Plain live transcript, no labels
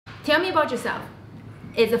Tell me about yourself.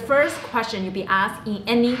 It's the first question you'll be asked in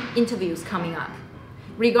any interviews coming up.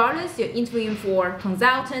 Regardless, you're interviewing for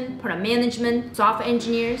consultant, product management, software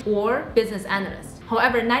engineers, or business analysts.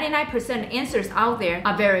 However, 99% answers out there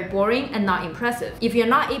are very boring and not impressive. If you're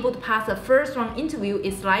not able to pass the first round interview,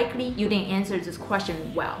 it's likely you didn't answer this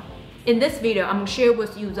question well. In this video, I'm going to share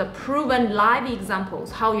with you the proven live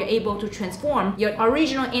examples how you're able to transform your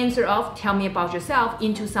original answer of tell me about yourself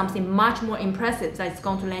into something much more impressive that's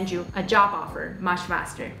going to land you a job offer much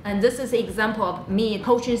faster. And this is an example of me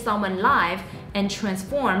coaching someone live and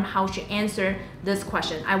transform how to answer this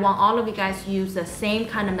question. I want all of you guys to use the same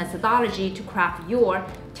kind of methodology to craft your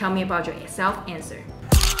tell me about yourself answer.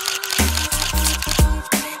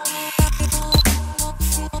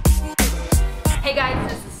 Hey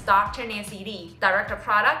guys, this is Dr. Nancy Lee, Director of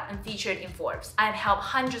Product and featured in Forbes. I've helped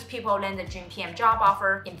hundreds of people land a dream PM job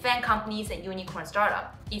offer in FAANG companies and unicorn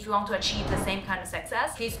startup. If you want to achieve the same kind of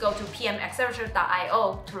success, please go to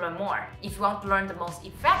pmaccelerator.io to learn more. If you want to learn the most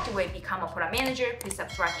effective way to become a product manager, please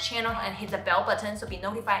subscribe to the channel and hit the bell button so be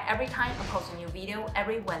notified every time I post a new video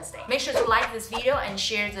every Wednesday. Make sure to like this video and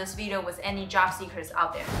share this video with any job seekers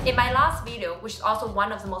out there. In my last video, which is also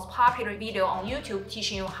one of the most popular video on YouTube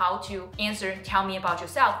teaching you how to answer tell me about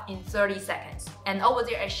yourself in 30 seconds. And over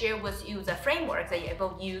there, I share with you the framework that you're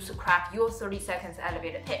able to use to craft your 30 seconds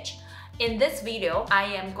elevator pitch. In this video, I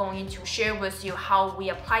am going to share with you how we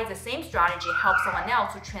apply the same strategy to help someone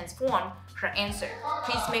else to transform her answer.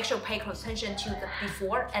 Please make sure to pay close attention to the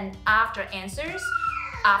before and after answers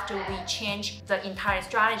after we change the entire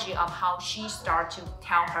strategy of how she starts to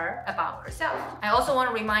tell her about herself. I also want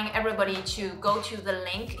to remind everybody to go to the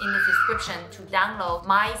link in the description to download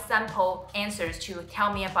my sample answers to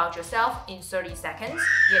tell me about yourself in 30 seconds.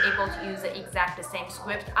 You're able to use the exact same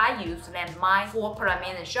script I use to land my 4 product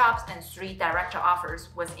manager jobs and 3 director offers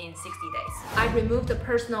within 60 days. I removed the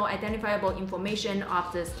personal identifiable information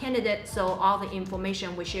of this candidate, so all the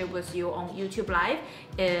information we share with you on YouTube Live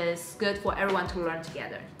is good for everyone to learn together.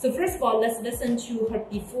 So first of all, let's listen to her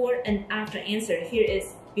before and after answer. Here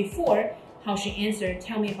is before, how she answered,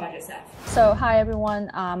 tell me about yourself. So hi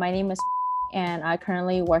everyone, my name is and I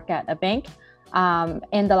currently work at a bank.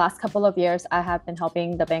 In the last couple of years, I have been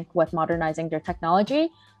helping the bank with modernizing their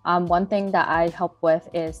technology. One thing that I help with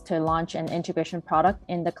is to launch an integration product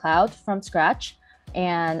in the cloud from scratch.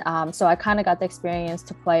 And so I kind of got the experience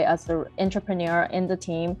to play as the entrepreneur in the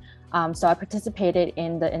team. So I participated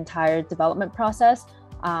in the entire development process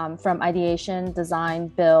from ideation, design,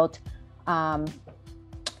 build,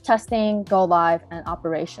 testing, go live, and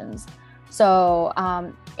operations. So,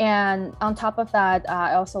 and on top of that,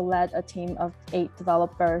 I also led a team of 8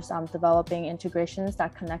 developers developing integrations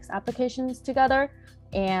that connects applications together.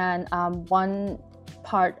 And one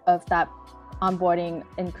part of that onboarding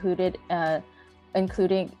included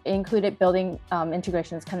building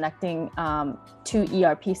integrations connecting 2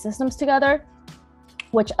 ERP systems together,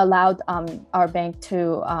 which allowed our bank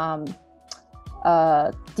to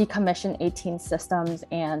decommission 18 systems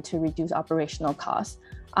and to reduce operational costs.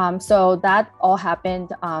 So that all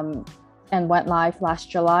happened and went live last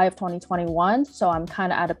July of 2021. So I'm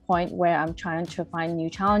kind of at a point where I'm trying to find new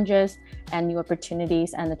challenges and new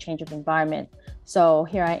opportunities and a change of environment. So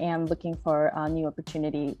here I am looking for a new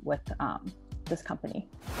opportunity with this company.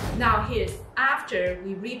 Now here's after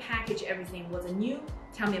we repackage everything with a new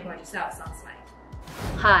tell me about yourself sounds like.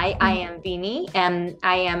 Hi, I am Vinny, and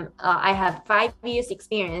I have 5 years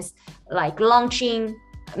experience like launching,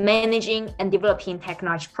 managing, and developing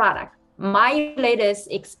technology product. In my latest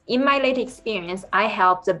experience, I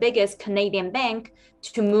helped the biggest Canadian bank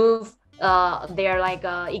to move their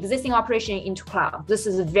existing operation into cloud. This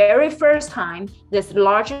is the very first time this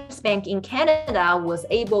largest bank in Canada was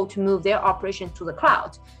able to move their operation to the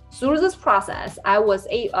cloud. Through this process,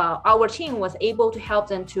 our team was able to help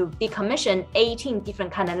them to decommission 18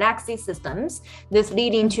 different kind of legacy systems. This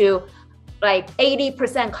leading to like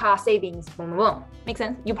 80% cost savings. Boom, boom. Make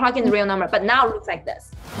sense? You plug in the real number, but now it looks like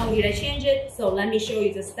this. How did I change it? So let me show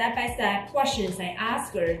you the step-by-step questions I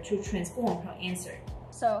asked her to transform her answer.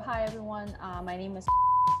 So hi everyone, my name is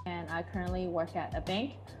and I currently work at a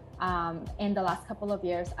bank. In the last couple of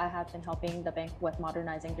years, I have been helping the bank with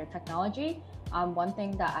modernizing their technology. One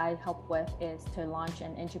thing that I help with is to launch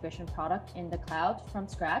an integration product in the cloud from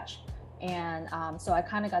scratch. And so I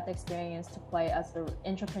kind of got the experience to play as the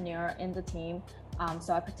entrepreneur in the team.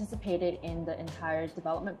 So I participated in the entire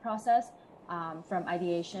development process from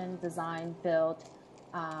ideation, design, build,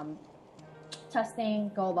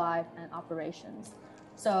 testing, go live, and operations.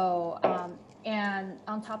 So, and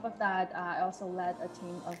on top of that, I also led a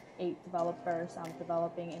team of 8 developers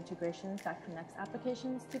developing integrations that connects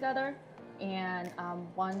applications together. And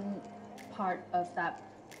one part of that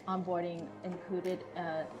onboarding included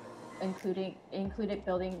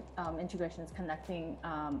building integrations connecting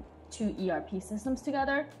two ERP systems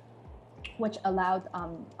together, which allowed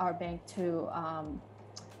our bank to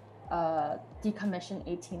decommission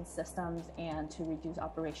 18 systems and to reduce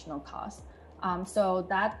operational costs. So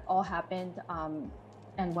that all happened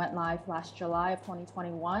and went live last July of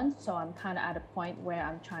 2021. So I'm kind of at a point where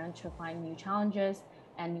I'm trying to find new challenges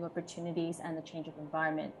and new opportunities and a change of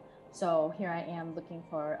environment. So here I am looking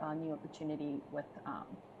for a new opportunity with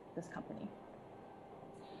this company.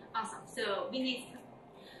 Awesome. So Vinny,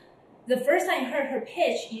 the first time I heard her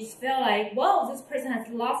pitch, you felt like, wow, this person has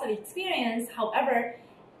lots of experience. However,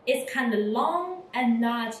 it's kind of long and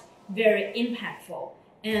not very impactful.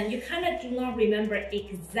 And you kind of do not remember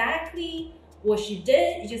exactly what she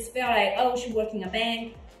did. You just felt like, oh, she worked in a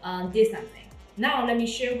bank, did something. Now, let me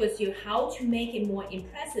share with you how to make it more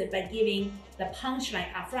impressive by giving the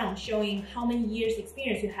punchline upfront, showing how many years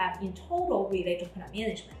experience you have in total related to product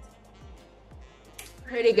management.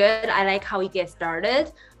 Pretty good. I like how it gets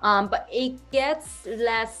started, but it gets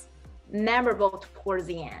less memorable towards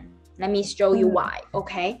the end. Let me show you why,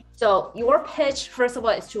 okay? So your pitch, first of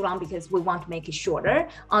all, is too long because we want to make it shorter.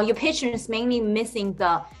 Your pitch is mainly missing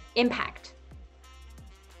the impact.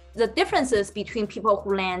 The differences between people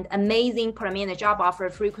who land amazing product manager job offer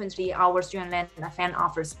frequently, our student land and fan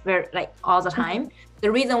offers very like all the time.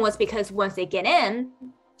 The reason was because once they get in,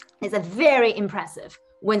 it's a very impressive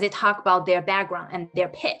when they talk about their background and their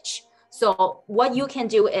pitch. So what you can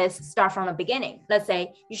do is start from the beginning. Let's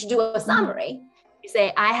say you should do a summary. You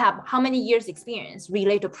say, I have how many years experience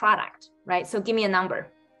related to product, right? So give me a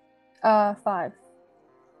number. 5.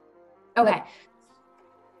 Okay. Like,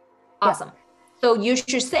 awesome. Yeah. So you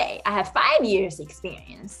should say, I have 5 years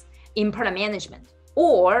experience in product management.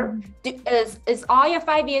 Or is all your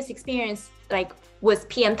 5 years experience like with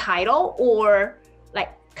PM title or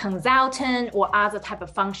like consultant or other type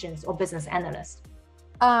of functions or business analyst?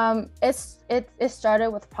 It started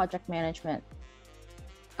with project management.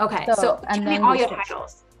 Okay, so give me all your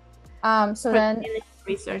titles. So then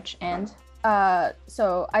research and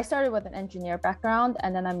so I started with an engineer background,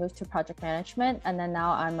 and then I moved to project management, and then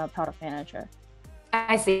now I'm a product manager.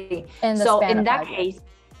 I see. So in that case,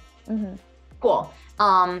 cool.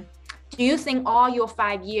 Do you think all your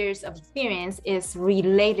 5 years of experience is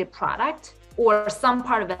related product, or some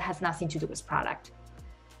part of it has nothing to do with product?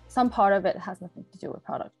 Some part of it has nothing to do with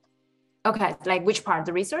product. Okay, like which part?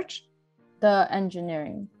 The research? The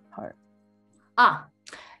engineering part.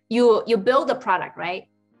 You build the product, right?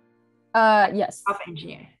 Yes. Of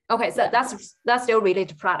engineering. Okay, so that's still related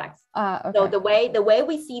to products. Okay. So the way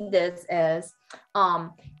we see this is,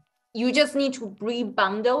 you just need to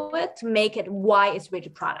rebundle it to make it why it's related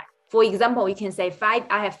to product. For example, you can say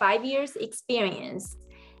I have 5 years experience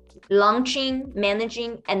launching,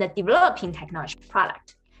 managing, and developing technology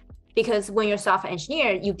product. Because when you're a software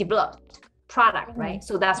engineer, you developed product, right?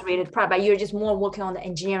 So that's related product, but you're just more working on the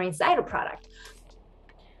engineering side of product.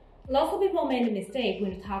 Lots of people made a mistake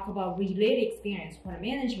when you talk about related experience product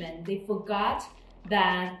management. They forgot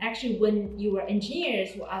that actually when you were engineers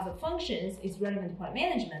or other functions is relevant to product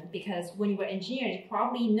management, because when you were engineers, you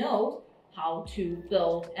probably know how to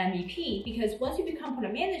build MVP, because once you become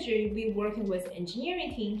product manager, you'll be working with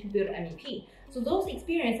engineering team to build MVP. So those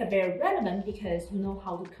experiences are very relevant because you know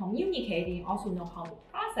how to communicate and you also know how the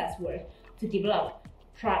process works to develop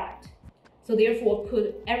product. So therefore,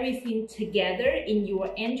 put everything together in your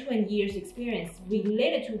end-to-end years experience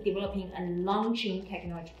related to developing and launching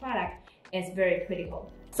technology product is very critical.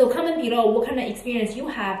 So comment below what kind of experience you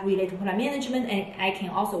have related to product management, and I can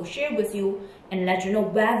also share with you and let you know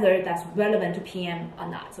whether that's relevant to PM or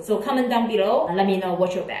not. So comment down below and let me know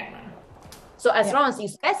what's your background. So as long as you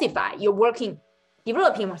specify you're working,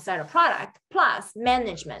 developing a set of product plus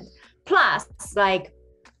management plus like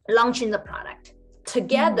launching the product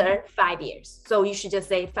together, 5 years. So you should just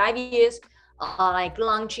say 5 years, like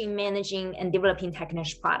launching, managing, and developing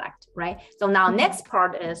technical product, right? So now next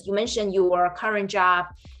part is you mentioned your current job,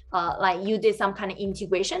 like you did some kind of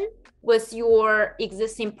integration with your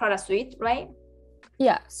existing product suite, right?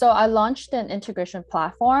 Yeah, so I launched an integration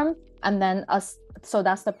platform, and then so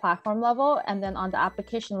that's the platform level. And then on the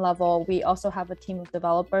application level, we also have a team of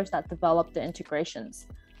developers that develop the integrations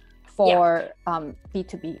for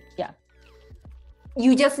B2B. Yeah.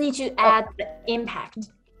 You just need to add the impact.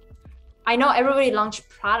 I know everybody launched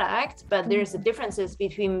product, but there's differences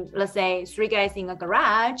between, let's say, 3 guys in a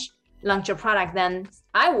garage launch a product, then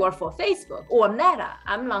I work for Facebook or Meta.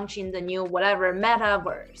 I'm launching the new whatever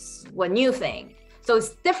metaverse, what new thing. So it's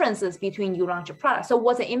differences between you launch a product. So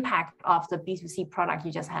what's the impact of the B2C product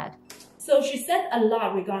you just had? So she said a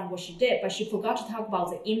lot regarding what she did, but she forgot to talk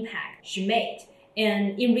about the impact she made.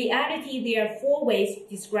 And in reality, there are 4 ways to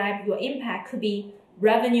describe your impact. Could be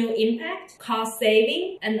revenue impact, cost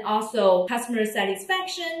saving, and also customer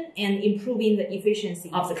satisfaction and improving the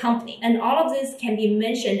efficiency of the company. And all of this can be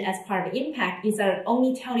mentioned as part of impact instead of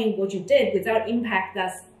only telling what you did. Without impact,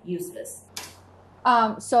 that's useless.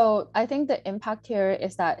 So I think the impact here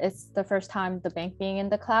is that it's the first time the bank being in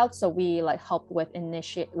the cloud. So we help with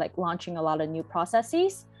launching a lot of new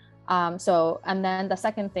processes. And then the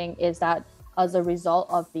second thing is that as a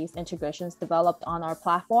result of these integrations developed on our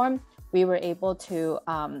platform, we were able to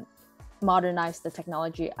modernize the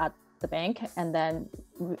technology at the bank and then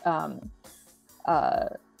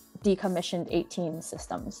decommissioned 18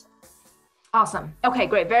 systems. Awesome. Okay,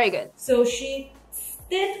 great. Very good. So she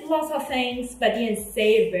did lots of things, but didn't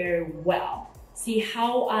say it very well. See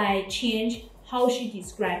how I changed how she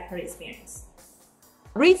described her experience.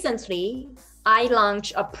 Recently, I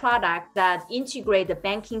launched a product that integrates the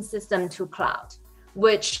banking system to cloud,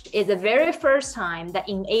 which is the very first time that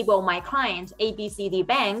enable my client, ABCD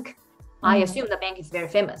Bank. I assume the bank is very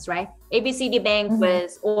famous, right? ABCD Bank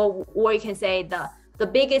was, or you can say the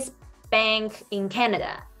biggest bank in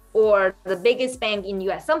Canada or the biggest bank in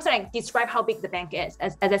US. Something like describe how big the bank is.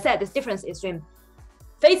 As I said, this difference is between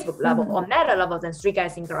Facebook level or Meta level than Three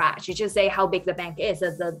Guys in Garage. You just say how big the bank is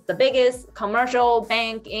as the biggest commercial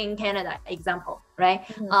bank in Canada example, right?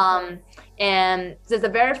 And this is the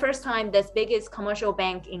very first time this biggest commercial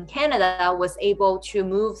bank in Canada was able to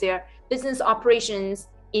move their business operations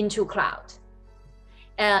into cloud.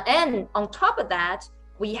 And on top of that,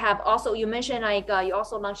 we have also, you mentioned you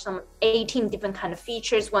also launched some 18 different kind of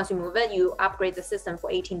features. Once you move it, you upgrade the system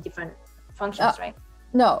for 18 different functions, right?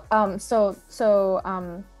 No,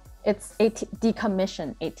 it's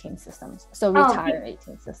decommission 18 systems. So retire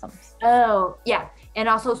 18 systems. Oh, yeah. And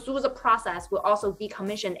also through the process, we'll also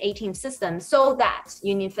decommission 18 systems so that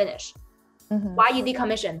you need finish. Why you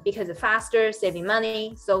decommission? Because it's faster, saving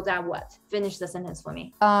money, so that what? Finish the sentence for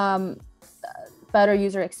me. Better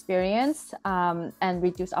user experience and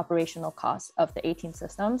reduce operational costs of the 18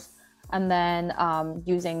 systems, and then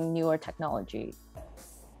using newer technology.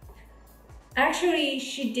 Actually,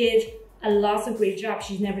 she did a lot of great job.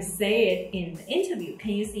 She never said it in the interview.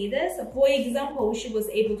 Can you see this? For example, she was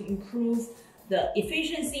able to improve the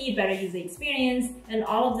efficiency, better user experience, and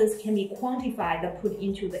all of this can be quantified and put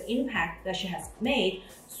into the impact that she has made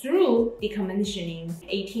through decommissioning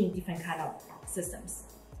 18 different kind of systems.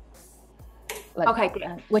 Okay,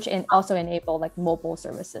 great. Which also enable mobile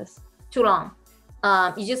services. Too long.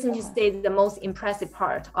 You just need to say the most impressive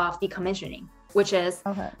part of decommissioning, which is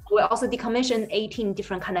we also decommission 18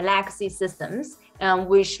 different kind of legacy systems,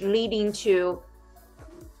 which leading to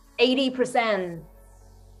 80%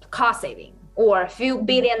 cost saving or a few $1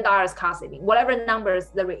 billion cost saving, whatever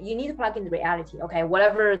numbers you need to plug in the reality. Okay,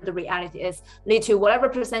 whatever the reality is, lead to whatever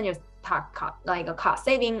percentage like a cost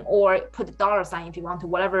saving, or put the dollar sign if you want to,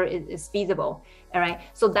 whatever is feasible. All right,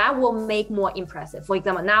 so that will make more impressive. For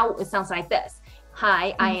example, now it sounds like this.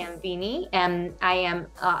 Hi, I am Vinny, and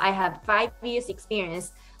I have 5 years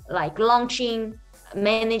experience launching,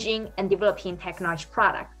 managing, and developing technology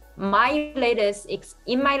product. In my latest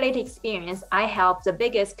experience, I helped the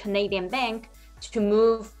biggest Canadian bank to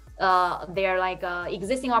move their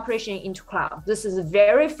existing operation into cloud. This is the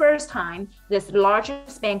very first time this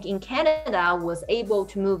largest bank in Canada was able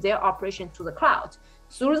to move their operation to the cloud.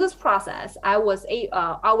 Through this process,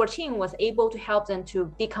 our team was able to help them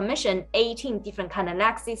to decommission 18 different kind of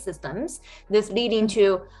legacy systems. This leading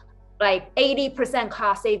to 80%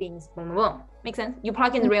 cost savings. Boom, boom, boom. Make sense? You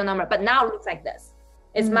plug in the real number, but now it looks like this.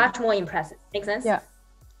 It's much more impressive. Make sense? Yeah.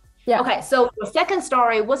 Okay, so your second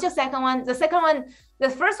story, what's your second one? The second one, the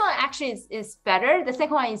first one actually is better. The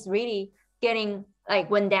second one is really getting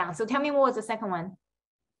went down. So tell me what was the second one?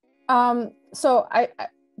 So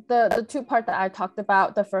the two part that I talked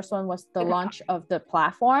about, the first one was the launch of the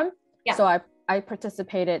platform. Yeah. So I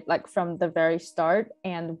participated from the very start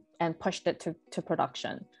and pushed it to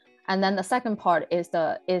production. And then the second part is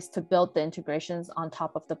to build the integrations on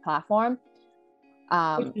top of the platform.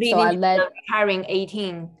 So I led hiring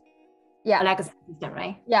 18 legacy system,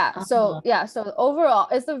 right? Yeah. So so overall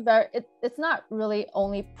it's not really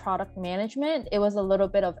only product management. It was a little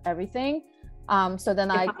bit of everything. So then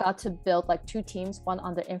I got to build 2 teams, one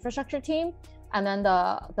on the infrastructure team, and then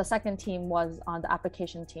the second team was on the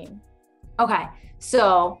application team. Okay,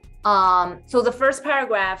 so so the first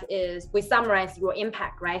paragraph is we summarize your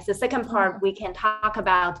impact, right? The second part we can talk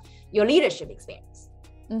about your leadership experience.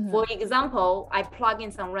 For example, I plug in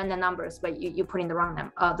some random numbers, but you put in the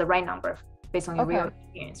right number based on your real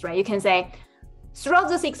experience, right? You can say, throughout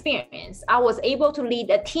this experience, I was able to lead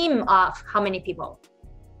a team of how many people?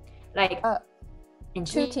 Like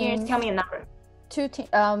engineers, 2 teams. tell me a number.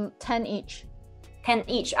 10 each. 10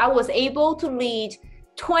 each. I was able to lead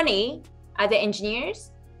 20 other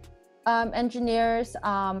engineers. Engineers,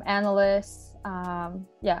 analysts,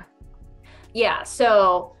 yeah. Yeah,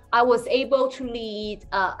 so I was able to lead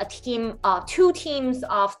a team, 2 teams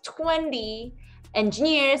of 20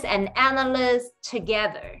 engineers and analysts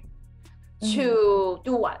together to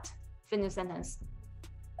do what? Finish the sentence.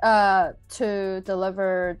 To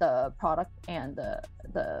deliver the product and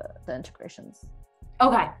the integrations.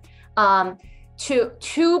 Okay.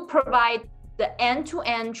 To provide the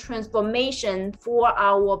end-to-end transformation for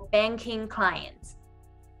our banking clients.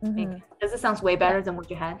 Does it sound way better than what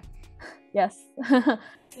you had? Yes.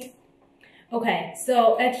 Okay,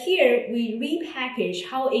 so at here we repackage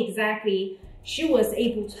how exactly she was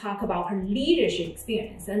able to talk about her leadership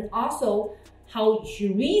experience, and also how she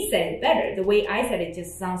re-said it better. The way I said it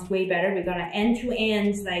just sounds way better. We're gonna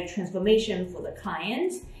end-to-end like transformation for the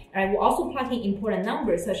client. And we're also plugging important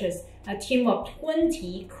numbers such as a team of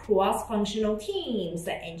 20 cross-functional teams,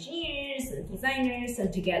 like engineers and designers,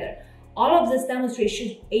 and together. All of this demonstrates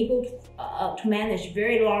she's able to manage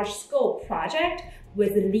very large scope project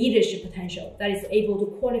with leadership potential that is able to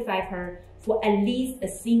qualify her for at least a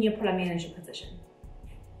senior product manager position.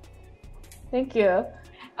 Thank you.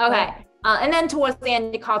 Okay. And then towards the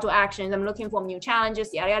end, the call to actions, I'm looking for new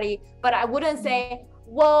challenges, yada, yada. But I wouldn't say,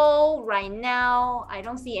 well, right now, I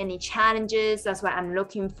don't see any challenges. That's why I'm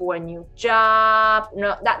looking for a new job.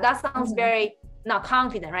 No, that sounds very not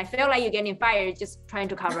confident, right? I feel like you're getting fired just trying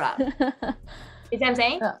to cover up. You see what I'm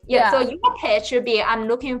saying? Yeah. So your pitch should be, I'm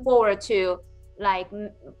looking forward to, like,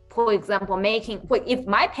 for example, if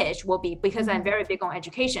my pitch will be, because I'm very big on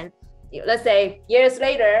education, let's say years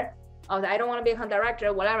later, I don't want to become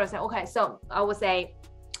director, whatever. So, okay, so I would say,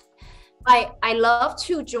 I love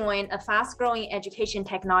to join a fast-growing education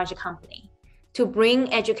technology company to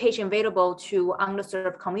bring education available to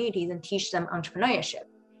underserved communities and teach them entrepreneurship,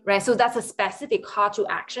 right? So that's a specific call to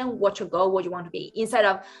action, what your goal, what you want to be, instead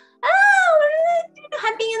of,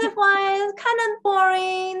 I've been in the flight, kind of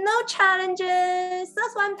boring, no challenges,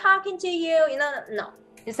 that's why I'm talking to you, no.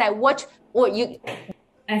 It's like what you...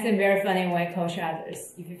 I think very funny when I coach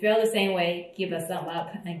others. If you feel the same way, give a thumb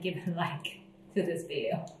up and give a like to this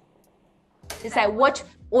video. It's like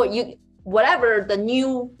whatever the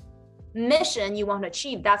new mission you want to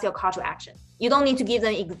achieve, that's your call to action. You don't need to give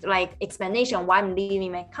them explanation why I'm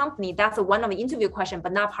leaving my company. That's one of the interview question,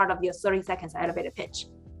 but not part of your 30 seconds elevator pitch.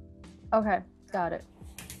 Okay, got it.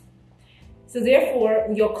 So therefore,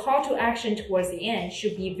 your call to action towards the end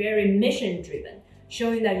should be very mission driven,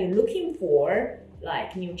 showing that you're looking for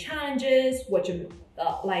like new challenges, what your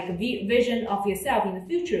vision of yourself in the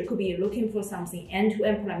future. Could be looking for something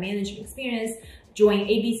end-to-end product management experience, join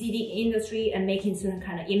ABCD industry and making certain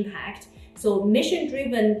kind of impact. So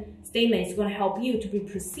mission-driven statement is going to help you to be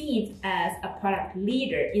perceived as a product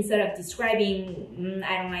leader instead of describing,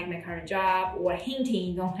 I don't like my current job, or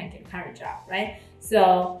hinting you don't like your current job, right?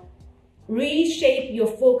 So reshape your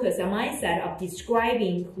focus and mindset of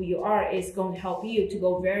describing who you are is going to help you to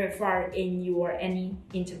go very far in your any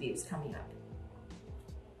interviews coming up.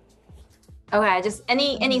 Okay, just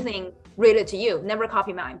anything related to you. Never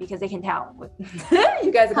copy mine because they can tell.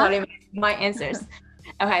 You guys are copying my answers.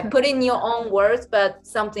 Okay, put in your own words, but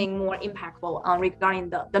something more impactful regarding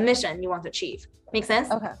the mission you want to achieve. Make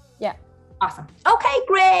sense? Okay, yeah. Awesome. Okay,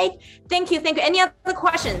 great. Thank you. Any other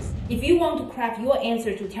questions? If you want to craft your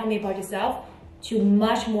answer to tell me about yourself to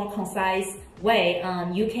much more concise way,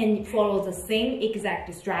 you can follow the same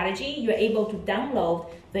exact strategy. You're able to download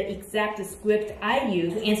the exact script I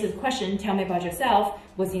use to answer the question, tell me about yourself,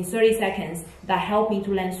 within 30 seconds. That helped me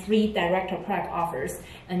to land 3 direct product offers.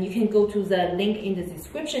 And you can go to the link in the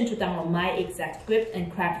description to download my exact script and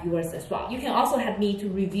craft yours as well. You can also have me to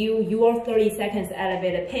review your 30 seconds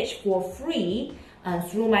elevator pitch for free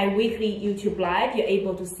through my weekly YouTube live. You're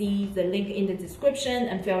able to see the link in the description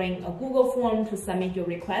and fill in a Google form to submit your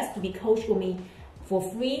request to be coached with me for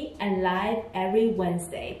free and live every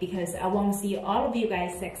Wednesday, because I want to see all of you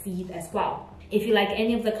guys succeed as well. If you like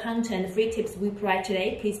any of the content, free tips we provide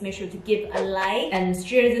today, please make sure to give a like and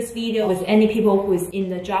share this video with any people who is in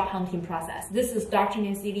the job hunting process. This is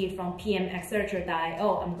drnancyli from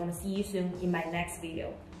pmaccelerator.io. I'm going to see you soon in my next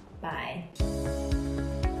video. Bye.